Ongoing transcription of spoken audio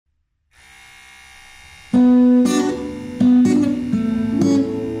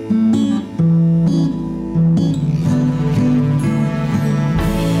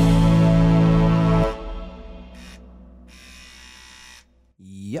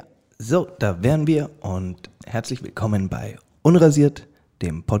So, da wären wir und herzlich willkommen bei Unrasiert,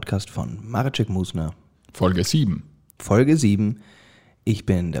 dem Podcast von Mareczek Musner. Folge 7. Folge 7. Ich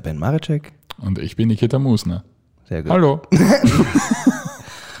bin der Ben Mareczek. Und ich bin Nikita Musner. Sehr gut. Hallo.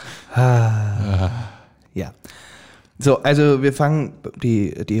 Ja. So, also wir fangen,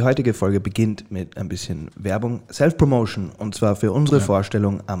 die heutige Folge beginnt mit ein bisschen Werbung, Self-Promotion, und zwar für unsere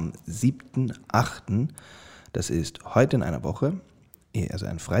Vorstellung am 7.8., das ist heute in einer Woche, also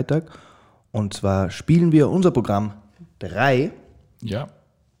ein Freitag, und zwar spielen wir unser Programm 3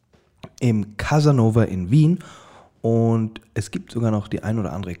 im Casanova in Wien, und es gibt sogar noch die ein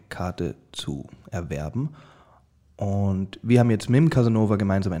oder andere Karte zu erwerben, und wir haben jetzt mit dem Casanova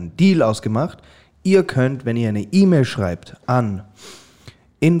gemeinsam einen Deal ausgemacht. Ihr könnt, wenn ihr eine E-Mail schreibt an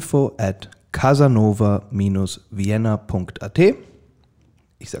info@casanova-vienna.at,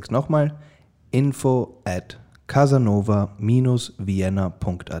 ich sag's nochmal,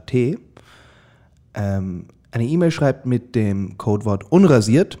 info@casanova-vienna.at, eine E-Mail schreibt mit dem Codewort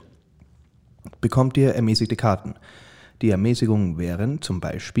unrasiert, bekommt ihr ermäßigte Karten. Die Ermäßigungen wären zum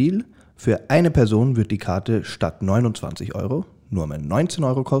Beispiel, für eine Person wird die Karte statt 29 Euro nur mal 19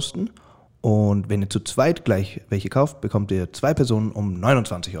 Euro kosten. Und wenn ihr zu zweit gleich welche kauft, bekommt ihr 2 Personen um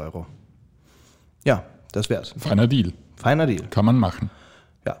 29 Euro. Ja, das wär's. Feiner Deal. Feiner Deal. Kann man machen.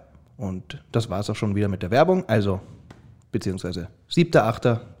 Ja, und das war's auch schon wieder mit der Werbung. Also, beziehungsweise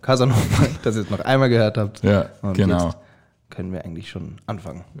 7.8. Casanova, dass ihr es noch einmal gehört habt. Ja, und genau. Jetzt können wir eigentlich schon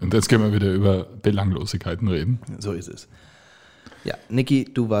anfangen. Und jetzt können wir wieder über Belanglosigkeiten reden. So ist es. Ja, Niki,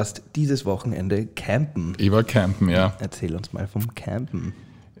 du warst dieses Wochenende campen. Ich war campen, ja. Erzähl uns mal vom Campen.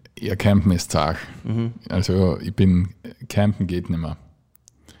 Ja, campen ist zart. Also campen geht nicht mehr.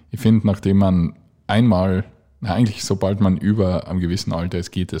 Ich finde, nachdem man eigentlich sobald man über einem gewissen Alter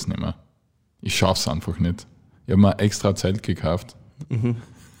ist, geht es nicht mehr. Ich schaff's einfach nicht. Ich habe mir extra Zelt gekauft.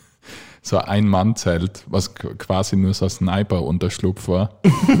 So ein Ein-Mann-Zelt, was quasi nur so ein Sniper-Unterschlupf war.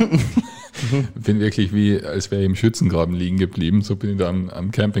 Ich bin wirklich als wäre ich im Schützengraben liegen geblieben. So bin ich da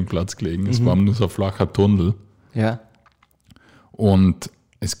am Campingplatz gelegen. Es war nur so ein flacher Tunnel. Ja. Und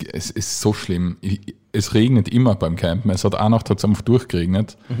es ist so schlimm. Es regnet immer beim Campen. Es hat auch noch einfach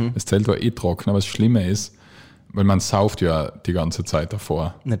durchgeregnet. Das Zelt war trocken. Aber das Schlimme ist, weil man sauft ja die ganze Zeit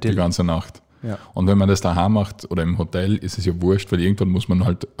davor. Natürlich. Die ganze Nacht. Ja. Und wenn man das daheim macht oder im Hotel, ist es ja wurscht, weil irgendwann muss man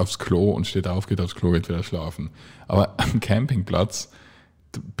halt aufs Klo und steht auf, geht aufs Klo, geht wieder schlafen. Aber am Campingplatz,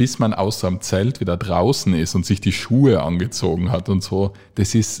 bis man außer dem Zelt wieder draußen ist und sich die Schuhe angezogen hat und so,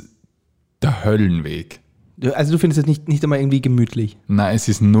 das ist der Höllenweg. Also du findest es nicht einmal irgendwie gemütlich? Nein, es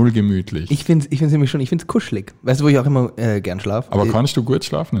ist null gemütlich. Ich finde es nämlich schon, ich finde es kuschelig. Weißt du, wo ich auch immer gern schlafe? Aber kannst du gut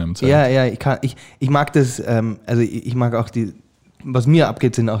schlafen in einem Zelt? Ja, ich mag das, also ich mag auch was mir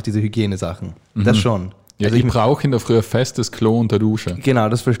abgeht, sind auch diese Hygienesachen. Das schon. Ja, also ich brauche in der Früh ein festes Klo und der Dusche. Genau,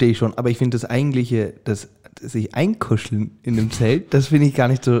 das verstehe ich schon. Aber ich finde das eigentliche, das sich einkuscheln in dem Zelt, das finde ich gar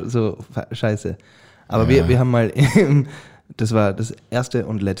nicht so scheiße. Aber wir haben mal, das war das erste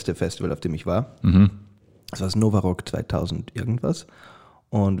und letzte Festival, auf dem ich war. Das war das Nova Rock 2000 irgendwas.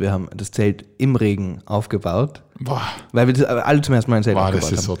 Und wir haben das Zelt im Regen aufgebaut. Boah. Weil wir das alle zum ersten Mal ein Zelt aufgebaut haben.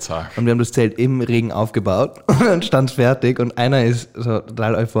 Das ist so zart. Und wir haben das Zelt im Regen aufgebaut und dann stand es fertig und einer ist so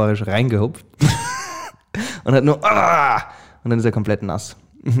total euphorisch reingehupft und hat nur und dann ist er komplett nass.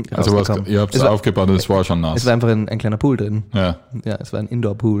 Also ihr habt es aufgebaut und es war schon nass. Es war einfach ein kleiner Pool drin. Ja, es war ein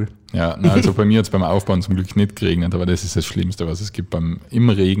Indoor-Pool. Ja, also bei mir hat es beim Aufbauen zum Glück nicht geregnet, aber das ist das Schlimmste, was es gibt, im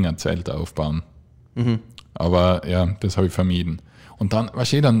Regen ein Zelt aufbauen. Aber ja, das habe ich vermieden. Und dann, ich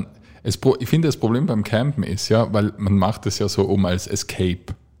finde, das Problem beim Campen ist ja, weil man macht das ja so als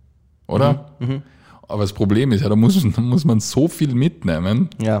Escape, oder? Aber das Problem ist ja, da muss man so viel mitnehmen.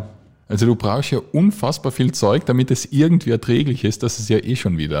 Ja. Also du brauchst ja unfassbar viel Zeug, damit es irgendwie erträglich ist, dass es ja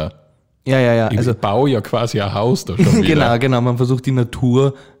schon wieder... Ja. Ich baue ja quasi ein Haus da schon wieder. Genau, man versucht die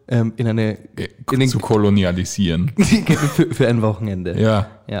Natur zu kolonialisieren. für ein Wochenende. Ja.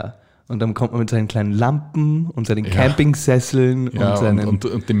 Und dann kommt man mit seinen kleinen Lampen und seinen Campingsesseln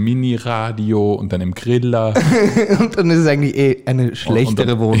und dem Mini-Radio und einem Griller. Und dann ist es eigentlich eine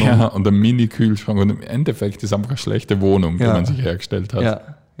schlechtere Wohnung. Ja, und ein Mini-Kühlschrank. Und im Endeffekt ist es einfach eine schlechte Wohnung, die man sich hergestellt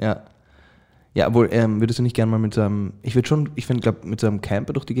hat. Ja, obwohl, würdest du nicht gerne mal mit so einem, mit so einem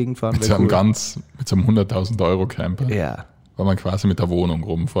Camper durch die Gegend fahren? Mit so einem 100.000 Euro Camper. Ja. Weil man quasi mit der Wohnung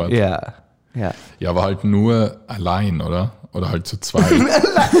rumfährt. Ja. Ja, aber halt nur allein, oder? Oder halt zu zweit. Ich liebe,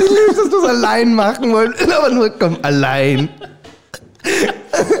 dass du es allein machen wolltest, aber nur, allein.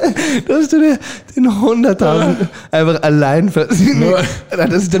 Dass du dir den 100.000 einfach allein verdienst.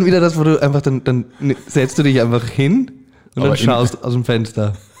 Das ist dann wieder das, wo du einfach, dann setzt du dich einfach hin und dann schaust aus dem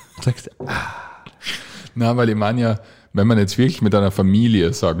Fenster und sagst, Na, weil ich meine ja, wenn man jetzt wirklich mit einer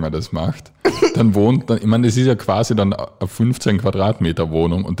Familie, sagen wir, das macht, dann ich meine, das ist ja quasi dann eine 15 Quadratmeter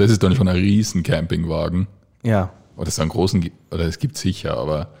Wohnung und das ist dann schon ein riesen Campingwagen. Ja. Oder so einen großen, oder es gibt sicher,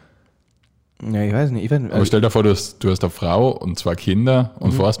 aber... Ja, ich weiß nicht. Aber stell dir vor, du hast eine Frau und 2 Kinder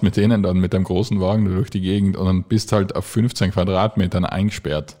und fährst mit denen dann mit einem großen Wagen durch die Gegend und dann bist halt auf 15 Quadratmetern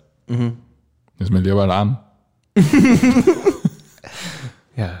eingesperrt. Das ist mir lieber allein.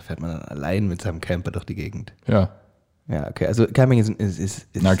 Ja, fährt man dann allein mit seinem Camper durch die Gegend. Ja. Ja, okay. Also Camping ist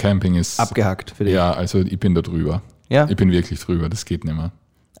Na, Camping ist... abgehackt für dich. Ja, also ich bin da drüber. Ja? Ich bin wirklich drüber, das geht nicht mehr.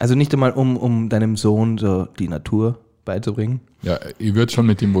 Also nicht einmal, um deinem Sohn so die Natur beizubringen? Ja, ich würde schon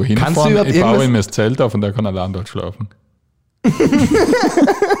mit ihm wohin Kannst fahren. du überhaupt Ich baue irgendwas- ihm das Zelt auf und der kann allein dort schlafen.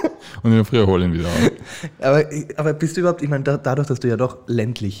 Und in der Früh hole ihn wieder auf. Aber bist du überhaupt, ich meine, dadurch, dass du ja doch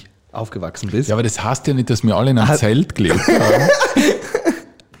ländlich aufgewachsen bist, Ja, aber das heißt ja nicht, dass wir alle in einem Zelt gelebt haben.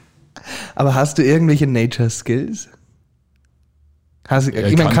 aber hast du irgendwelche Nature Skills?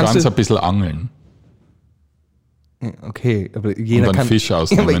 Ich kann ganz ein bisschen angeln Okay, aber und jeder dann kann... Fisch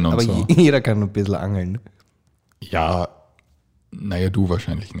ausnehmen aber und so. jeder kann ein bisschen angeln. Ja, naja, du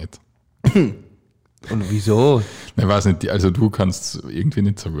wahrscheinlich nicht. Und wieso? Ich weiß nicht, also du kannst irgendwie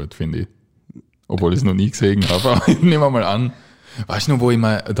nicht so gut, finde ich. Obwohl ich es noch nie gesehen habe, aber ich nehme mal an. Weißt du noch, wo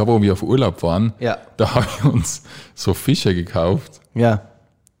wir auf Urlaub waren, Ja. da habe ich uns so Fische gekauft. Ja.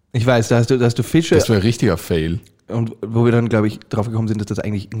 Ich weiß, da hast du Fische Das war ein richtiger Fail. und wo wir dann, glaube ich, drauf gekommen sind, dass das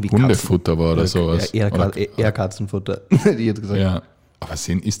eigentlich irgendwie Hundefutter war oder sowas. Ja, Oder- eher Katzenfutter, hätte ich jetzt gesagt. Ja. Aber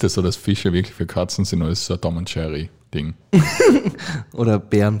ist das so, dass Fische wirklich für Katzen sind oder ist es so ein Tom and Jerry Ding? Oder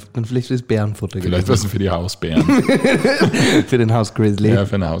Bären, dann vielleicht ist es Bärenfutter. Vielleicht was für die Hausbären. für den Haus Grizzly. Ja,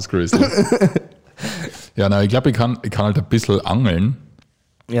 für einen Hausgrizzly. Ja, na, ich glaube, ich kann halt ein bisschen angeln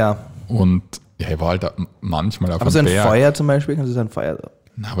Ja. und ja, ich war halt manchmal auf Aber so einem ein Berg. Feuer zum Beispiel, kannst du so ein Feuer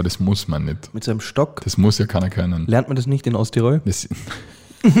Na, aber das muss man nicht. mit so einem Stock, Das muss ja keiner können. lernt man das nicht in Osttirol? Das,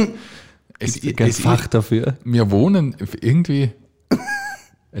 Es gibt kein Fach dafür. Wir wohnen irgendwie,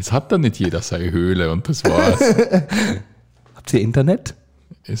 es hat da nicht jeder seine Höhle und das war's. Habt ihr Internet?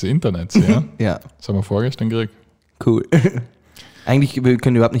 Das Internet, ja. Ja, Das haben wir vorgestern gekriegt. cool. Eigentlich, wir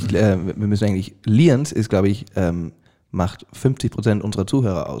können überhaupt nicht, wir müssen eigentlich, Lienz ist, glaube ich, macht 50% unserer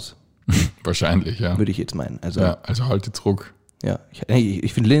Zuhörer aus, Wahrscheinlich, ja. würde ich jetzt meinen. Also, Ja, also halt die Druck. ja.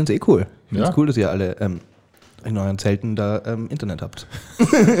 Ich finde Lienz cool. Ich finde es Ja. cool, dass ihr alle in euren Zelten da Internet habt.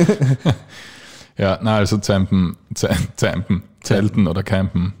 Ja, na, also Zelten oder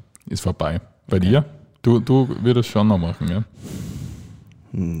Campen ist vorbei. Bei dir? Du würdest schon noch machen, ja?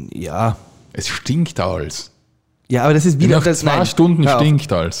 Ja. Es stinkt alles. Ja, aber das ist wieder Nach 2 Stunden hör auf.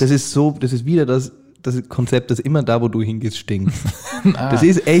 stinkt alles. Das ist wieder das Konzept, dass immer da, wo du hingehst, stinkt. Das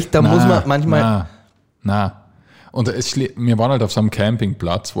ist echt, da muss man manchmal. Na. Und wir waren halt auf so einem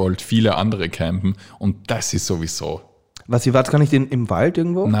Campingplatz, wo halt viele andere campen und das ist sowieso. Was, ihr wart gar nicht im Wald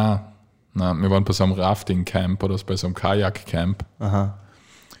irgendwo? Na, wir waren bei so einem Rafting-Camp oder bei so einem Kajak-Camp. Aha.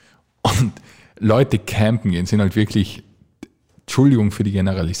 Und Leute campen gehen, sind halt wirklich, Entschuldigung für die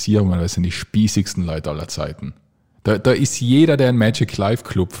Generalisierung, aber das sind die spießigsten Leute aller Zeiten. Da ist jeder, der in Magic Life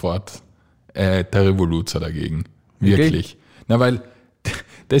Club fährt, der Revoluzer dagegen. Wirklich. Na, weil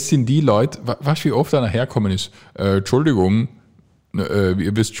das sind die Leute, weißt du, wie oft einer herkommen ist? Entschuldigung,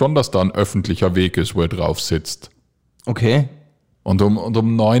 ihr wisst schon, dass da ein öffentlicher Weg ist, wo ihr drauf sitzt. Okay. Und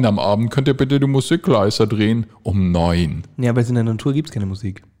um 9 am Abend könnt ihr bitte die Musik leiser drehen. Um 9. Ja, aber in der Natur gibt es keine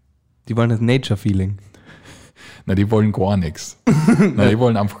Musik. Die wollen das Nature-Feeling. Na, die wollen gar nichts. Na, die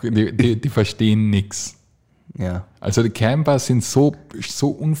wollen einfach, die verstehen nichts. Ja. Also die Camper sind so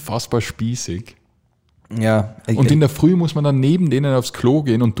unfassbar spießig. Ja. Und in der Früh muss man dann neben denen aufs Klo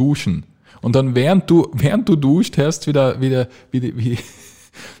gehen und duschen. Und dann während du duscht, hörst wieder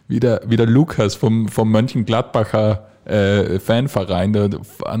Lukas vom Mönchengladbacher Fanverein, der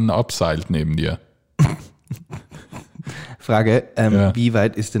abseilt neben dir. Frage, Ja. wie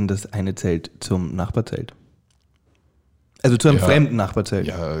weit ist denn das eine Zelt zum Nachbarzelt? Also zu einem fremden Nachbarzelt?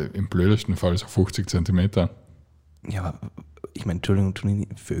 Ja, im blödesten Fall so 50 Zentimeter. Ja, aber ich meine, Entschuldigung,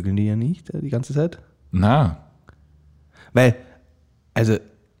 vögeln die ja nicht die ganze Zeit? Na, Weil, also,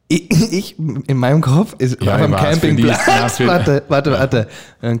 ich in meinem Kopf ist Ja, auf einem ich weiß, Campingplatz, finde ich- warte,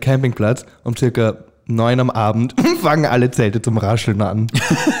 ein Campingplatz um circa 9 am Abend fangen alle Zelte zum Rascheln an.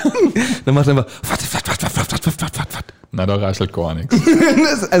 Dann machst du einfach, wat. na, da raschelt gar nichts.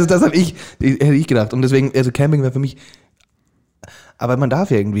 Das hätte ich gedacht. Und deswegen, also Camping wäre für mich, aber man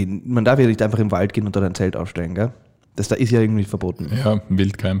darf ja nicht einfach im Wald gehen und dort ein Zelt aufstellen, gell? Das da ist ja irgendwie verboten. Ja,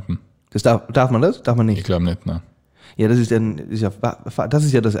 wild campen. Darf man das? Darf man Ich nicht? glaube nicht, ne. Ja, das ist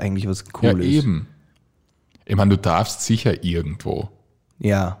ja das eigentlich, was cool Ja, ist. eben. Ich meine, du darfst sicher irgendwo.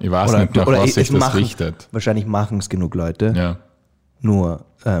 Ja. Ich weiß nicht, nach was sich das richtet. Wahrscheinlich machen es genug Leute, Ja. nur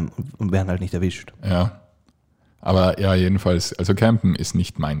und werden halt nicht erwischt. Ja. Aber ja, jedenfalls, also Campen ist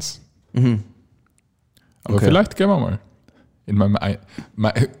nicht meins. Aber vielleicht gehen wir mal.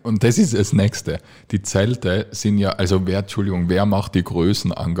 Und das ist das Nächste. Die Zelte sind ja, also wer macht die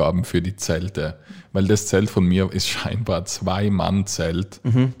Größenangaben für die Zelte? Weil das Zelt von mir ist scheinbar 2-Mann-Zelt.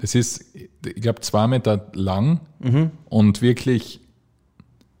 Das ist, ich glaube, 2 Meter lang und wirklich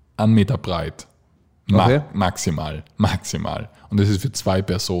 1 Meter breit. Okay. Maximal. Und das ist für 2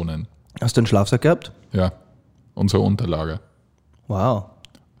 Personen. Hast du einen Schlafsack gehabt? Ja, unsere Unterlage. Wow.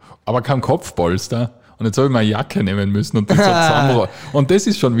 Aber kein Kopfpolster. Und jetzt habe ich mal eine Jacke nehmen müssen und das so zusammenrollen. Und das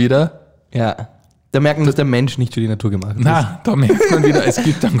ist schon wieder... Ja, da merkt man, dass der Mensch nicht für die Natur gemacht ist. Na, da merkt man wieder, es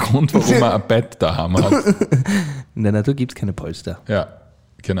gibt einen Grund, warum man ein Bett daheim hat. In der Natur gibt es keine Polster. Ja,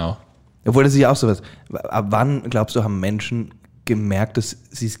 genau. Obwohl, das ist ja auch sowas. Ab wann, glaubst du, haben Menschen gemerkt, dass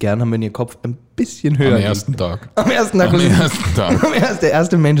sie es gern haben, wenn ihr Kopf ein bisschen höher Am ersten Tag. Am ersten Tag. Der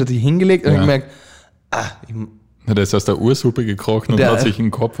erste Mensch hat sich hingelegt und gemerkt, Der ist aus der Ursuppe gekrochen und hat sich den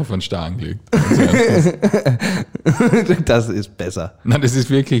Kopf auf den Stein gelegt. Das ist besser. Nein, das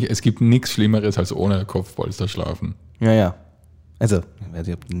ist wirklich, es gibt nichts Schlimmeres als ohne Kopfpolster schlafen. Ja. Also, ich weiß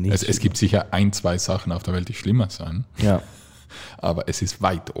nicht. Es gibt sicher 1-2 Sachen auf der Welt, die schlimmer sind. Ja. Aber es ist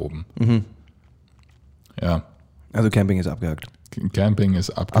weit oben. Ja. Also Camping ist abgehakt. Camping ist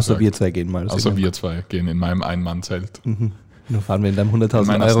abgehakt. Außer wir 2 gehen mal. Außer wir 2 gehen in meinem Ein-Mann-Zelt. Nur fahren wir in deinem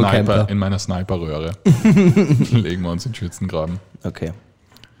 100.000 Euro Camper. In meiner Sniper-Röhre. Legen wir uns in den Schützengraben. Okay.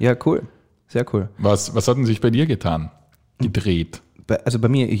 Ja, cool. Sehr cool. Was hat denn sich bei dir getan? Gedreht? Also bei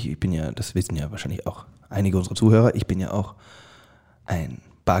mir, ich bin ja, das wissen ja wahrscheinlich auch einige unserer Zuhörer, ich bin ja auch ein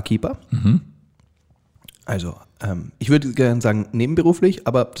Barkeeper. Also, ich würde gerne sagen nebenberuflich,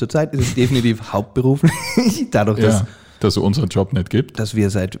 aber zurzeit ist es definitiv hauptberuflich. Dadurch, dass es unseren Job nicht gibt. Dass wir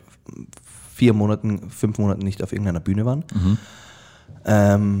seit 5 Monaten nicht auf irgendeiner Bühne waren.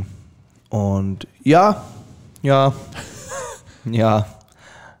 Und ja,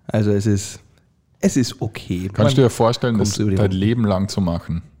 also es ist okay. Kannst du dir vorstellen, das dein Leben lang zu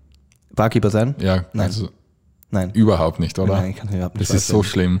machen? Barkeeper sein? Ja, nein. Also nein. Überhaupt nicht, oder? Nein, ich kann es überhaupt nicht vorstellen. Das ist so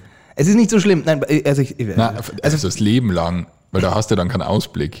schlimm. Es ist nicht so schlimm. Nein, also das Leben lang, weil da hast du dann keinen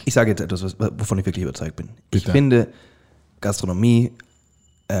Ausblick. Ich sage jetzt etwas, wovon ich wirklich überzeugt bin. Bitte. Ich finde, Gastronomie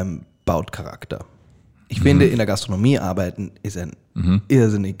baut Charakter. Ich finde, in der Gastronomie arbeiten ist ein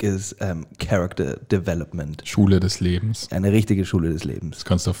irrsinniges Character Development. Schule des Lebens. Eine richtige Schule des Lebens. Das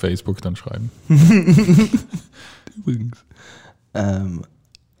kannst du auf Facebook dann schreiben. Übrigens.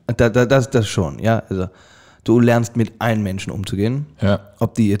 Das schon, ja. Also du lernst mit allen Menschen umzugehen. Ja.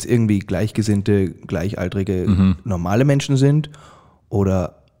 Ob die jetzt irgendwie gleichgesinnte, gleichaltrige, normale Menschen sind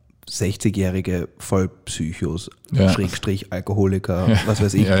oder 60-jährige Vollpsychos, Schrägstrich, Alkoholiker, was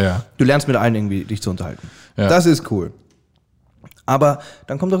weiß ich. Ja. Du lernst mit allen irgendwie dich zu unterhalten. Ja. Das ist cool. Aber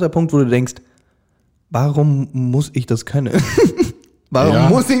dann kommt doch der Punkt, wo du denkst, warum muss ich das können? Warum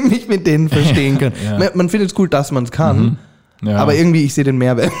muss ich mich mit denen verstehen können? Man findet es cool, dass man es kann, aber irgendwie, ich sehe den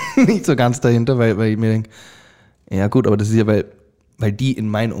Mehrwert nicht so ganz dahinter, weil ich mir denke, ja gut, aber das ist ja, weil die in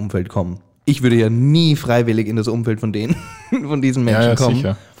mein Umfeld kommen. Ich würde ja nie freiwillig in das Umfeld von diesen Menschen kommen.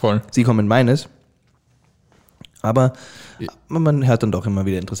 Sicher, voll. Sie kommen in meines. Aber man hört dann doch immer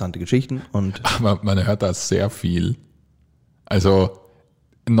wieder interessante Geschichten. Aber man hört da sehr viel. Also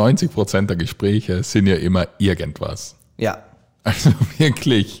 90% der Gespräche sind ja immer irgendwas. Ja. Also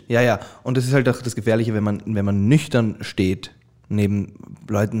wirklich. Ja. Und das ist halt auch das Gefährliche, wenn man nüchtern steht neben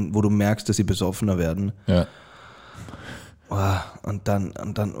Leuten, wo du merkst, dass sie besoffener werden. Ja. Und dann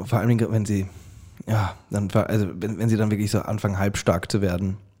vor allem, wenn sie dann wirklich so anfangen, halbstark zu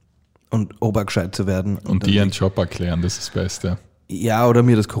werden und obergescheit zu werden. Und die ihren Job erklären, das ist das Beste. Ja, oder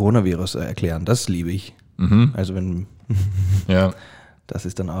mir das Coronavirus erklären, das liebe ich. Also das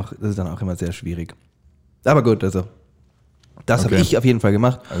ist dann auch immer sehr schwierig. Aber gut, also das habe ich auf jeden Fall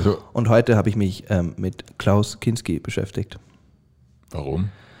gemacht. Also, und heute habe ich mich mit Klaus Kinskis beschäftigt. Warum?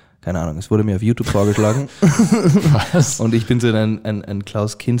 Keine Ahnung, es wurde mir auf YouTube vorgeschlagen. Was? Und ich bin so in ein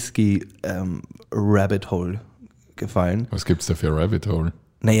Klaus Kinski Rabbit Hole gefallen. Was gibt's da für Rabbit Hole?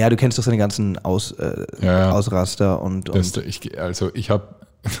 Naja, du kennst doch seine ganzen Ausraster und ich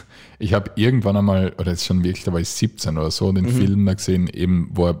habe irgendwann einmal, oder ist schon wirklich, da war ich 17 oder so, den Film da gesehen,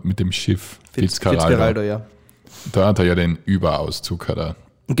 eben, wo er mit dem Schiff Fitzgeraldo, ja. Da hat er ja den Überauszug, hat er.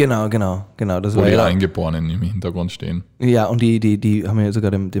 Genau. Das wo war die ja Eingeborenen im Hintergrund stehen. Ja, und die haben ja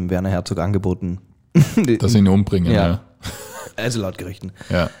sogar dem Werner Herzog angeboten. Dass sie ihn umbringen, ja. Also laut Gerüchten.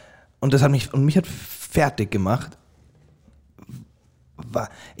 Ja. Und mich hat fertig gemacht.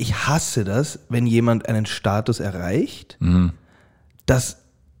 Ich hasse das, wenn jemand einen Status erreicht, dass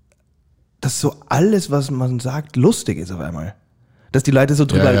so alles, was man sagt, lustig ist auf einmal. Dass die Leute so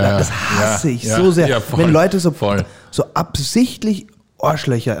drüber, das hasse ich so sehr. Ja, voll, wenn Leute so absichtlich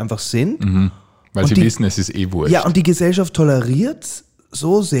Arschlöcher einfach sind. Weil sie wissen, es ist wurscht. Ja, und die Gesellschaft toleriert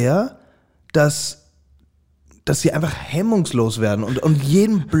so sehr, dass sie einfach hemmungslos werden und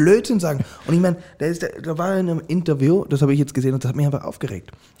jeden Blödsinn sagen. Und ich meine, da war in einem Interview, das habe ich jetzt gesehen und das hat mich einfach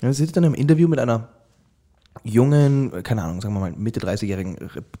aufgeregt. Er sitzt dann im Interview mit einer jungen, keine Ahnung, sagen wir mal Mitte 30-jährigen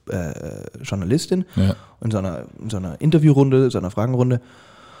Journalistin in so einer Interviewrunde, so einer Fragenrunde.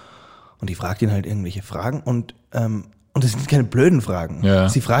 Und die fragt ihn halt irgendwelche Fragen und das sind keine blöden Fragen. Ja.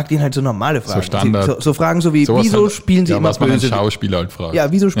 Sie fragt ihn halt so normale Fragen. So Standard. So Fragen so wie, wieso spielen sie immer was man einen Schauspieler halt fragt.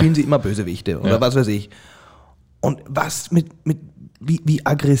 Ja, wieso spielen sie immer Bösewichte oder was weiß ich. Und was wie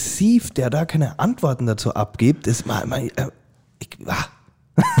aggressiv der da keine Antworten dazu abgibt, ist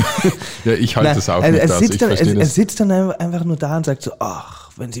ich halte das auch nicht Er sitzt dann einfach nur da und sagt so, ach,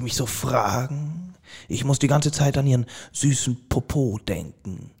 wenn Sie mich so fragen, ich muss die ganze Zeit an Ihren süßen Popo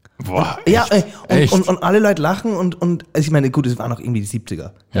denken. Boah, echt? Und alle Leute lachen und also ich meine, gut, es waren auch irgendwie die 70er.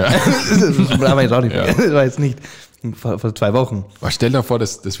 Ja. Das war jetzt auch nicht mehr. Das war jetzt nicht vor 2 Wochen. Aber stell dir vor,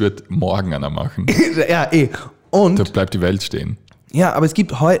 das wird morgen einer machen. Ja, Und da bleibt die Welt stehen. Ja, aber es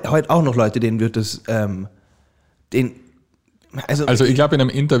gibt heute auch noch Leute, denen wird das, Also ich glaube, in einem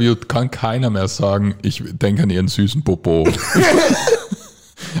Interview kann keiner mehr sagen, ich denke an ihren süßen Popo.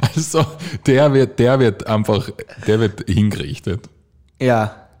 Also der wird hingerichtet.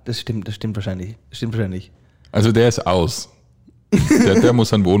 Ja, das stimmt wahrscheinlich. Also der ist aus. Der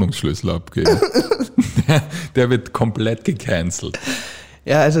muss einen Wohnungsschlüssel abgeben. Der wird komplett gecancelt.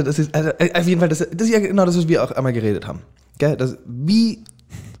 Ja, also das ist, auf jeden Fall, das ist ja genau das, was wir auch einmal geredet haben. Gell? Wie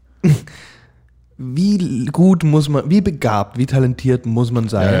gut muss man, wie begabt, wie talentiert muss man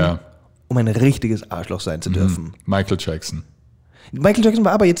sein, um ein richtiges Arschloch sein zu dürfen. Michael Jackson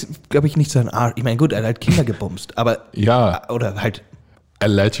war aber jetzt, glaube ich, nicht so ein Arsch. Ich meine, gut, er hat halt Kinder gebumst, aber oder halt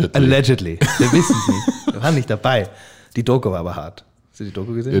Allegedly. Wir wissen es nicht. Wir waren nicht dabei. Die Doku war aber hart. Hast du die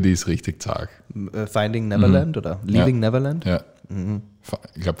Doku gesehen? Ja, die ist richtig zag. Finding Neverland oder Leaving Neverland? Ja.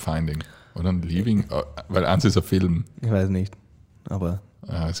 Ich glaube Finding. Oder Leaving, weil eins ist ein Film. Ich weiß nicht, aber...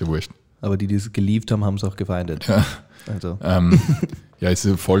 Ist ja wurscht. Aber die es geliebt haben, haben es auch gefeindet. Ja. Also. Ist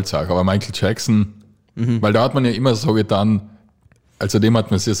voll zag. Aber Michael Jackson, weil da hat man ja immer so getan, also dem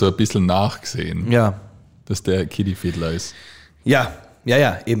hat man sich so ein bisschen nachgesehen. Ja. Dass der Kiddie-Fiddler ist. Ja,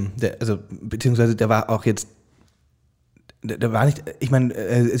 eben. Beziehungsweise der war auch jetzt, der war nicht, ich meine,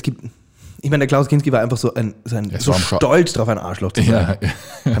 der Klaus Kinski war einfach so stolz drauf, ein Arschloch zu sein.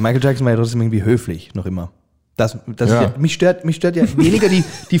 Ja. Michael Jackson war ja trotzdem irgendwie höflich, noch immer. Mich stört ja weniger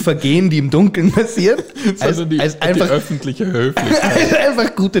die Vergehen, die im Dunkeln passieren, als die öffentliche Höflichkeit.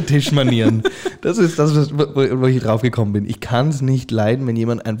 Einfach gute Tischmanieren. Das ist das, wo ich drauf gekommen bin. Ich kann es nicht leiden, wenn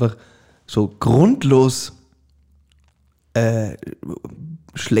jemand einfach so grundlos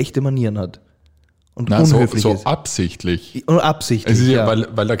schlechte Manieren hat. Und unhöflich ist. Absichtlich. Und absichtlich, es ist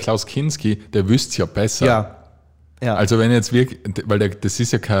weil der Klaus Kinski, der wüsste es ja besser. Ja. Also wenn jetzt wirklich, das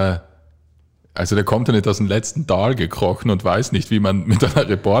ist ja kein, also der kommt ja nicht aus dem letzten Tal gekrochen und weiß nicht, wie man mit einer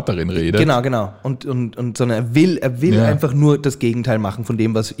Reporterin redet. Genau. Sondern er will einfach nur das Gegenteil machen von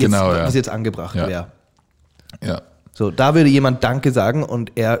dem, was jetzt angebracht wäre. Ja. So, da würde jemand Danke sagen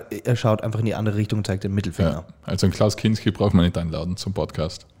und er schaut einfach in die andere Richtung und zeigt den Mittelfinger. Ja. Also einen Klaus Kinski braucht man nicht einladen zum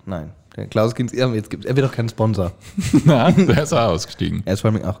Podcast. Nein, der Klaus Kinski, er wird auch kein Sponsor. Nein, der ist auch ausgestiegen. Er ist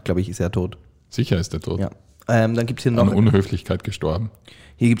vor allem auch, glaube ich, ist er tot. Sicher ist er tot. Ja. Dann gibt es hier noch... An Unhöflichkeit gestorben.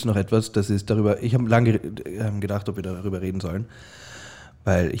 Hier gibt es noch etwas, das ist darüber... Ich habe lange gedacht, ob wir darüber reden sollen,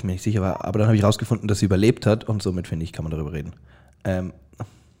 weil ich mir nicht sicher war. Aber dann habe ich rausgefunden, dass sie überlebt hat und somit, finde ich, kann man darüber reden.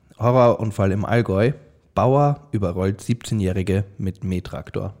 Horrorunfall im Allgäu. Bauer überrollt 17-Jährige mit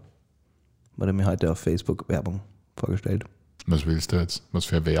Mähtraktor. Wurde mir heute auf Facebook Werbung vorgestellt. Was willst du jetzt? Was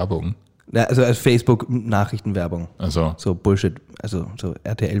für Werbung? Ja, also als Facebook-Nachrichtenwerbung. Also. So Bullshit, also so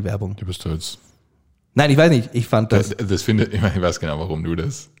RTL-Werbung. Du bist jetzt... Nein, ich weiß nicht. Ich fand das... Ich weiß genau, warum du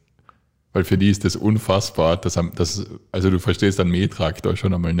das... Weil für die ist das unfassbar. Also du verstehst einen Mähtraktor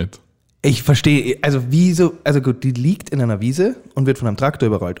schon einmal nicht. Ich verstehe, also wieso... Also gut, die liegt in einer Wiese und wird von einem Traktor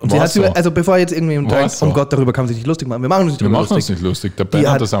überrollt. Und sie hat also bevor jetzt irgendwie um Gott, darüber kann man sich nicht lustig machen. Wir machen uns nicht lustig. Der Ben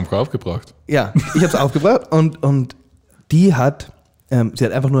hat das einfach aufgebracht. Ja, ich habe es aufgebracht und die hat... sie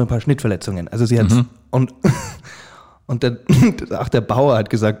hat einfach nur ein paar Schnittverletzungen. Also sie hat... Und der Bauer hat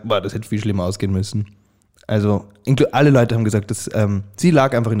gesagt, das hätte viel schlimmer ausgehen müssen. Also alle Leute haben gesagt, dass sie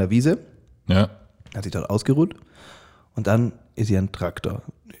lag einfach in der Wiese, hat sich dort ausgeruht und dann ist ihr ein Traktor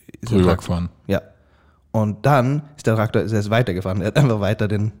rübergefahren. Ja. Und dann ist der Traktor ist weitergefahren. Der hat einfach weiter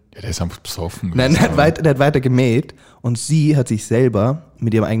den... Ja, der ist einfach besoffen. Nein, der hat weiter gemäht und sie hat sich selber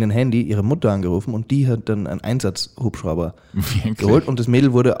mit ihrem eigenen Handy ihre Mutter angerufen und die hat dann einen Einsatzhubschrauber geholt und das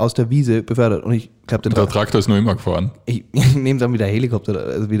Mädel wurde aus der Wiese befördert. Und ich glaube, der Traktor ist nur immer gefahren. Ich nehme dann wieder Helikopter.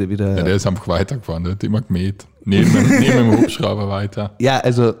 Also wieder. Ja, der ist einfach weitergefahren, der hat immer gemäht. Neben dem Hubschrauber weiter. Ja,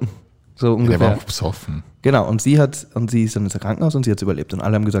 also so ungefähr. Der war einfach besoffen. Genau, und sie ist dann ins Krankenhaus und sie hat es überlebt. Und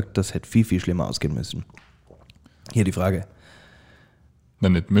alle haben gesagt, das hätte viel, viel schlimmer ausgehen müssen. Hier die Frage. Na,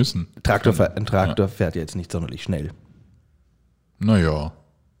 nicht müssen. Ein Traktor fährt ja jetzt nicht sonderlich schnell. Naja.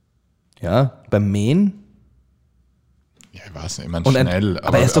 Ja, beim Mähen? Ja, ich weiß nicht, ich meine schnell.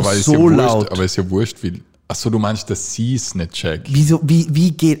 Aber er ist doch so ja laut. Aber es ist ja wurscht, wie... Achso, du meinst, dass sie es nicht checkt. Wieso,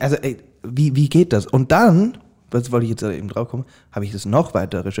 wie geht das? Und dann, was wollte ich jetzt eben drauf kommen, habe ich das noch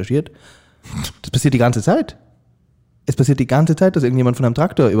weiter recherchiert. Das passiert die ganze Zeit. Es passiert die ganze Zeit, dass irgendjemand von einem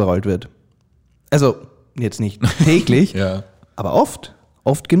Traktor überrollt wird. Also, jetzt nicht täglich, Ja. aber oft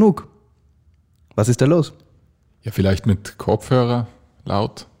genug. Was ist da los? Ja, vielleicht mit Kopfhörer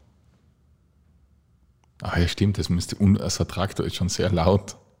laut. Ah ja, stimmt, das müsste... Also, ein Traktor ist schon sehr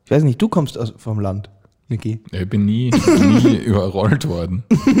laut. Ich weiß nicht, du kommst vom Land, Niki. Ja, ich bin nie überrollt worden.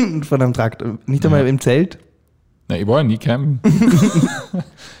 Von einem Traktor. Nicht einmal im Zelt? Nein, ich war ja nie campen.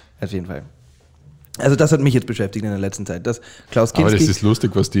 Auf jeden Fall. Also das hat mich jetzt beschäftigt in der letzten Zeit. Dass Klaus Kinski, Aber das ist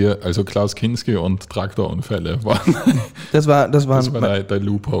lustig, was also Klaus Kinski und Traktorunfälle waren. Das war der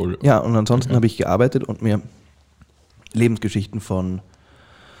Loophole. Ja, und ansonsten habe ich gearbeitet und mir Lebensgeschichten von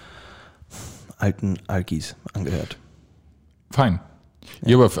alten Alkis angehört. Fein. Ja.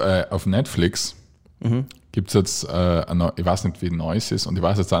 Ich habe auf Netflix gibt es jetzt, ich weiß nicht, wie neu es ist und ich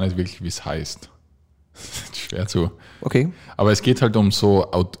weiß jetzt auch nicht wirklich, wie es heißt. Schwer zu. Okay. Aber es geht halt um so,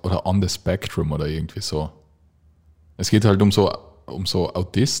 oder on the spectrum oder irgendwie so. Es geht halt um so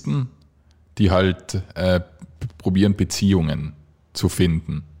Autisten, die halt probieren, Beziehungen zu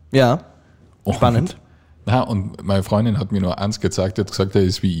finden. Ja, spannend. Und meine Freundin hat mir nur eins gezeigt, die hat gesagt, er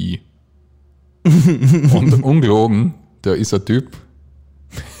ist wie ich. Und ungelogen, der ist ein Typ,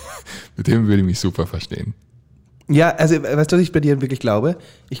 mit dem würde ich mich super verstehen. Ja, also weißt du, was ich bei dir wirklich glaube?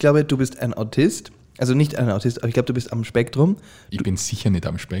 Ich glaube, du bist ein Autist. Also nicht ein Autist, aber ich glaube, du bist am Spektrum. Ich bin sicher nicht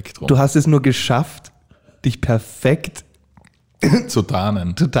am Spektrum. Du hast es nur geschafft, dich perfekt zu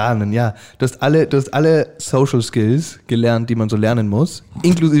tarnen. Zu tarnen, ja. Du hast alle Social Skills gelernt, die man so lernen muss,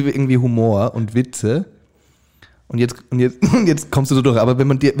 inklusive irgendwie Humor und Witze. Und jetzt kommst du so durch. Aber wenn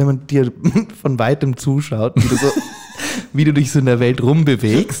man dir von weitem zuschaut, wie du dich so in der Welt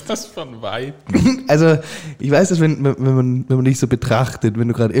rumbewegst. Das von weitem. Also, ich weiß, dass wenn man dich so betrachtet, wenn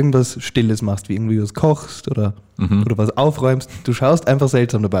du gerade irgendwas Stilles machst, wie irgendwie was kochst oder was aufräumst, du schaust einfach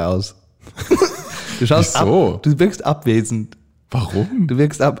seltsam dabei aus. Du schaust Wieso? Du wirkst abwesend. Warum? Du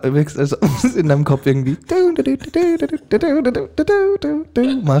wirkst also in deinem Kopf irgendwie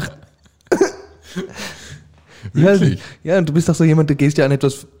macht. Wirklich? Ja, und du bist doch so jemand, du gehst ja an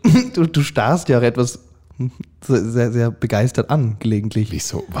etwas, du starrst ja auch etwas sehr, sehr begeistert an, gelegentlich.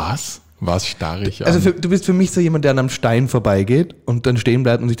 Wieso? Was? Was starre ich an? Also du bist für mich so jemand, der an einem Stein vorbeigeht und dann stehen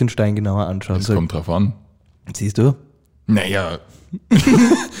bleibt und sich den Stein genauer anschaut. Das kommt drauf an. Siehst du? Naja,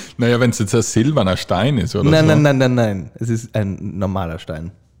 wenn es jetzt ein silberner Stein ist oder so. Nein. Es ist ein normaler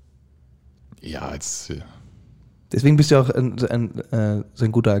Stein. Ja, jetzt... Deswegen bist du auch so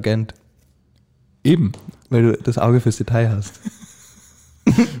ein guter Agent. Eben. Weil du das Auge fürs Detail hast.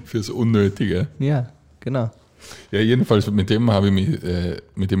 Fürs Unnötige. Ja, genau. Ja, jedenfalls mit dem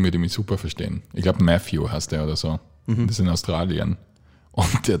würde ich mich super verstehen. Ich glaube, Matthew heißt der oder so. Das ist in Australien.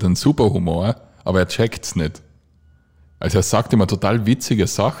 Und der hat einen super Humor, aber er checkt's nicht. Also er sagt immer total witzige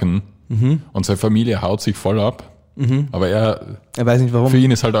Sachen und seine Familie haut sich voll ab. Aber er weiß nicht warum. Für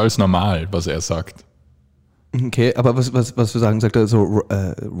ihn ist halt alles normal, was er sagt. Okay, aber was für Sachen sagt er? So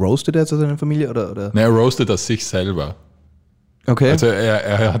roastet er zu seiner Familie oder? Ne, er roastet das sich selber. Okay. Also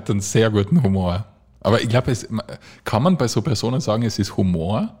er hat einen sehr guten Humor. Aber ich glaube, kann man bei so Personen sagen, es ist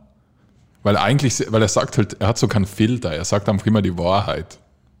Humor? Weil er sagt halt, er hat so keinen Filter, er sagt einfach immer die Wahrheit.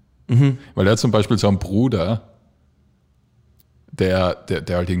 Weil er hat zum Beispiel so einen Bruder, der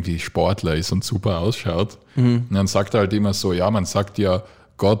halt irgendwie Sportler ist und super ausschaut. Und dann sagt er halt immer so, ja, man sagt ja,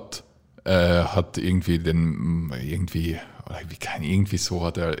 Gott hat irgendwie so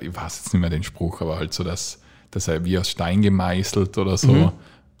hat er, ich weiß jetzt nicht mehr den Spruch, aber halt so, dass er wie aus Stein gemeißelt oder so.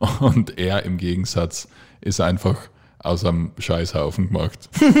 Und er im Gegensatz ist einfach aus einem Scheißhaufen gemacht.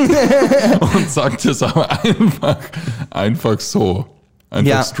 Und sagt es aber einfach so.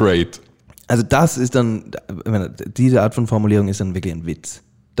 Einfach straight. Also das ist dann, diese Art von Formulierung ist dann wirklich ein Witz.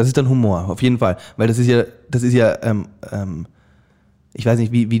 Das ist dann Humor, auf jeden Fall. Weil das ist ja, ich weiß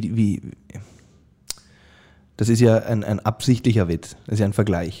nicht, wie Das ist ja ein absichtlicher Witz. Das ist ja ein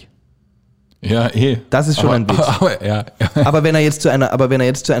Vergleich. Ja, Das ist schon ein Witz. Aber wenn er jetzt zu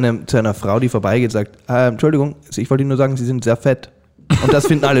einer Frau, die vorbeigeht, sagt, Entschuldigung, ich wollte Ihnen nur sagen, Sie sind sehr fett. Und das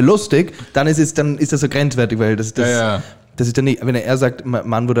finden alle lustig, dann ist das so grenzwertig, weil das ist dann nicht, wenn er sagt,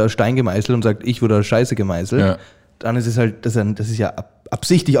 Mann wurde aus Stein gemeißelt und sagt, ich wurde aus Scheiße gemeißelt, dann ist es halt, das ist ja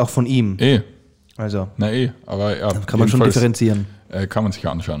absichtlich auch von ihm. Also. Aber ja. Dann kann man schon differenzieren. Kann man sich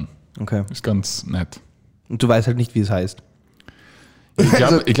anschauen. Okay. Ist ganz nett. Und du weißt halt nicht, wie es heißt. Ich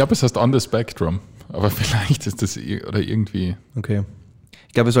glaube, es heißt On the Spectrum. Aber vielleicht ist das oder irgendwie. Okay.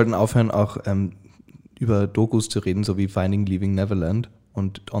 Ich glaube, wir sollten aufhören, auch über Dokus zu reden, so wie Finding Leaving Neverland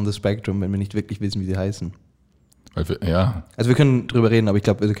und On the Spectrum, wenn wir nicht wirklich wissen, wie sie heißen. Also wir können drüber reden, aber ich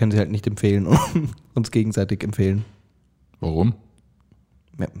glaube, wir können sie halt nicht empfehlen und uns gegenseitig empfehlen. Warum?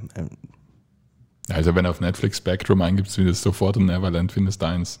 Also wenn du auf Netflix Spectrum eingibst, findest du sofort und Neverland findest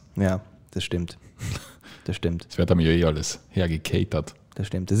eins. Ja, das stimmt. Das wird mir alles hergecatert. Das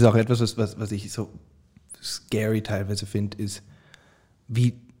stimmt. Das ist auch etwas, was ich so scary teilweise finde, ist,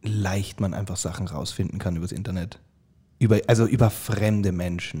 wie leicht man einfach Sachen rausfinden kann übers Internet. Über fremde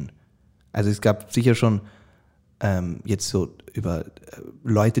Menschen. Also es gab sicher schon jetzt so über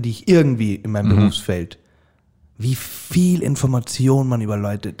Leute, die ich irgendwie in meinem Berufsfeld, wie viel Information man über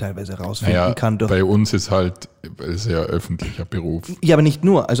Leute teilweise rausfinden kann. Bei uns ist halt sehr öffentlicher Beruf. Ja, aber nicht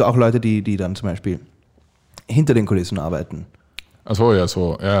nur. Also auch Leute, die dann zum Beispiel hinter den Kulissen arbeiten. So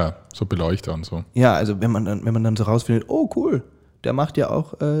Beleuchter und so. Ja, also wenn man dann so rausfindet, oh cool, der macht ja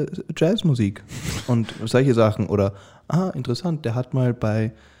auch Jazzmusik und solche Sachen. Oder, interessant, der hat mal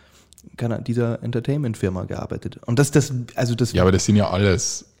bei dieser Entertainment-Firma gearbeitet. Und das. Ja, aber das sind ja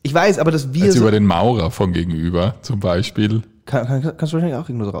alles. Ich weiß, aber dass wir. Also über den Maurer von gegenüber zum Beispiel. Kannst du wahrscheinlich auch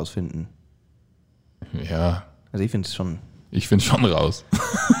irgendwo so rausfinden. Ja. Also ich finde es schon. Ich finde es schon raus.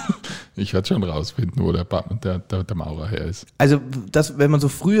 Ich werde schon rausfinden, wo der Maurer her ist. Also, wenn man so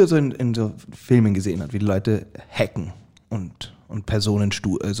früher so in so Filmen gesehen hat, wie die Leute hacken und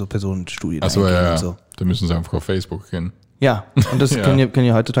Personenstudien Achso, ja. Und so. Da müssen sie einfach auf Facebook gehen. Ja, und das können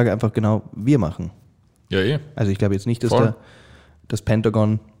ja heutzutage einfach genau wir machen. Ja, Also ich glaube jetzt nicht, dass das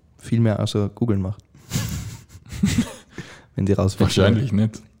Pentagon viel mehr außer googeln macht. Wenn sie rausfinden. Wahrscheinlich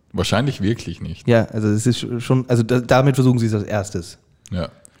nicht. Wahrscheinlich wirklich nicht. Ja, also es ist schon, also damit versuchen sie es als erstes. Ja.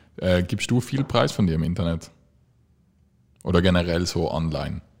 Gibst du viel Preis von dir im Internet? Oder generell so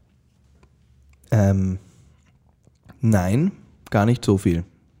online? Nein, gar nicht so viel.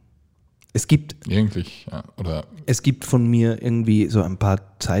 Es gibt von mir irgendwie so ein paar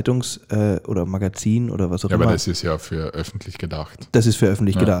Zeitungs- oder Magazin oder was auch immer. Ja, aber das ist ja für öffentlich gedacht. Das ist für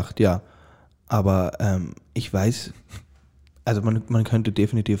öffentlich gedacht, ja. Aber ich weiß, also man könnte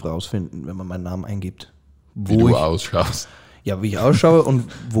definitiv rausfinden, wenn man meinen Namen eingibt. Wie du ausschaust. Ja, wie ich ausschaue und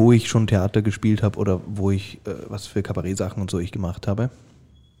wo ich schon Theater gespielt habe oder wo ich was für Kabarettsachen und so ich gemacht habe.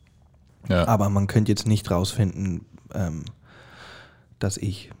 Ja. Aber man könnte jetzt nicht rausfinden, dass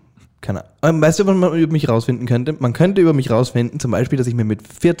ich... Weißt du, was man über mich rausfinden könnte? Man könnte über mich rausfinden, zum Beispiel, dass ich mir mit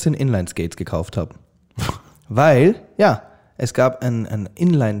 14 Inline-Skates gekauft habe. Weil, es gab einen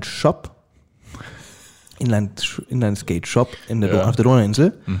Inline-Shop, Inline-Skate-Shop auf der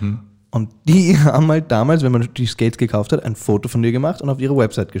Donauinsel. Mhm. Und die haben halt damals, wenn man die Skates gekauft hat, ein Foto von dir gemacht und auf ihre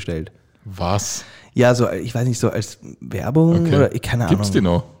Website gestellt. Was? Ja, so, ich weiß nicht, so als Werbung oder keine Ahnung. Gibt's die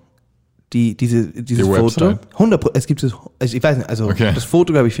noch? Dieses Foto, 100%, es gibt es, also ich weiß nicht, also das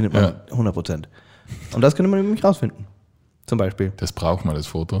Foto, glaube ich, findet man 100%. Und das könnte man über mich rausfinden, zum Beispiel. Das braucht man, das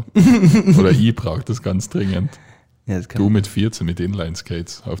Foto. Oder ich brauche das ganz dringend. Ja, das du mit 14 mit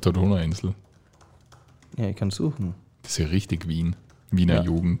Inline-Skates auf der Donauinsel. Ja, ich kann es suchen. Das ist ja richtig Wiener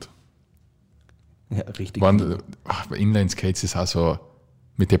Jugend. Ja, richtig. Bei Inline-Skates ist auch so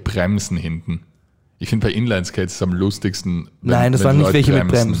mit den Bremsen hinten. Ich finde bei Inline-Skates am lustigsten. Nein, das waren nicht welche mit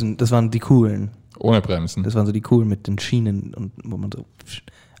Bremsen, das waren die coolen. Ohne Bremsen? Das waren so die coolen mit den Schienen und wo man so.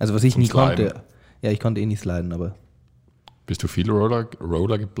 Also was ich nie konnte. Ja, ich konnte nie sliden, aber. Bist du viel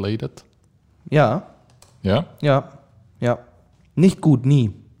Roller gebladet? Ja. Ja? Ja. Nicht gut,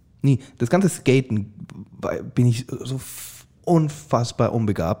 nie. Das ganze Skaten bin ich so unfassbar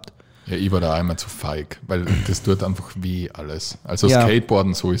unbegabt. Ja, ich war da einmal zu feig, weil das tut einfach weh alles. Also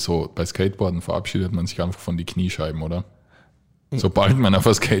Skateboarden sowieso. Bei Skateboarden verabschiedet man sich einfach von den Kniescheiben, oder? Sobald man auf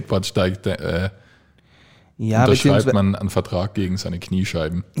ein Skateboard steigt, unterschreibt man einen Vertrag gegen seine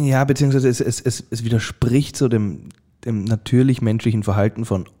Kniescheiben. Ja, beziehungsweise es widerspricht so dem natürlich menschlichen Verhalten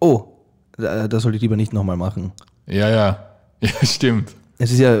von, das sollte ich lieber nicht nochmal machen. Ja, stimmt.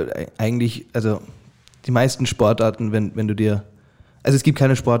 Es ist ja eigentlich, also die meisten Sportarten, wenn du dir... Also es gibt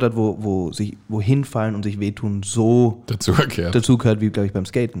keine Sportart, wo hinfallen und sich wehtun so dazugehört wie, glaube ich, beim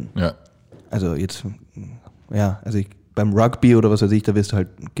Skaten. Ja. Also jetzt ja, also beim Rugby oder was weiß ich, da wirst du halt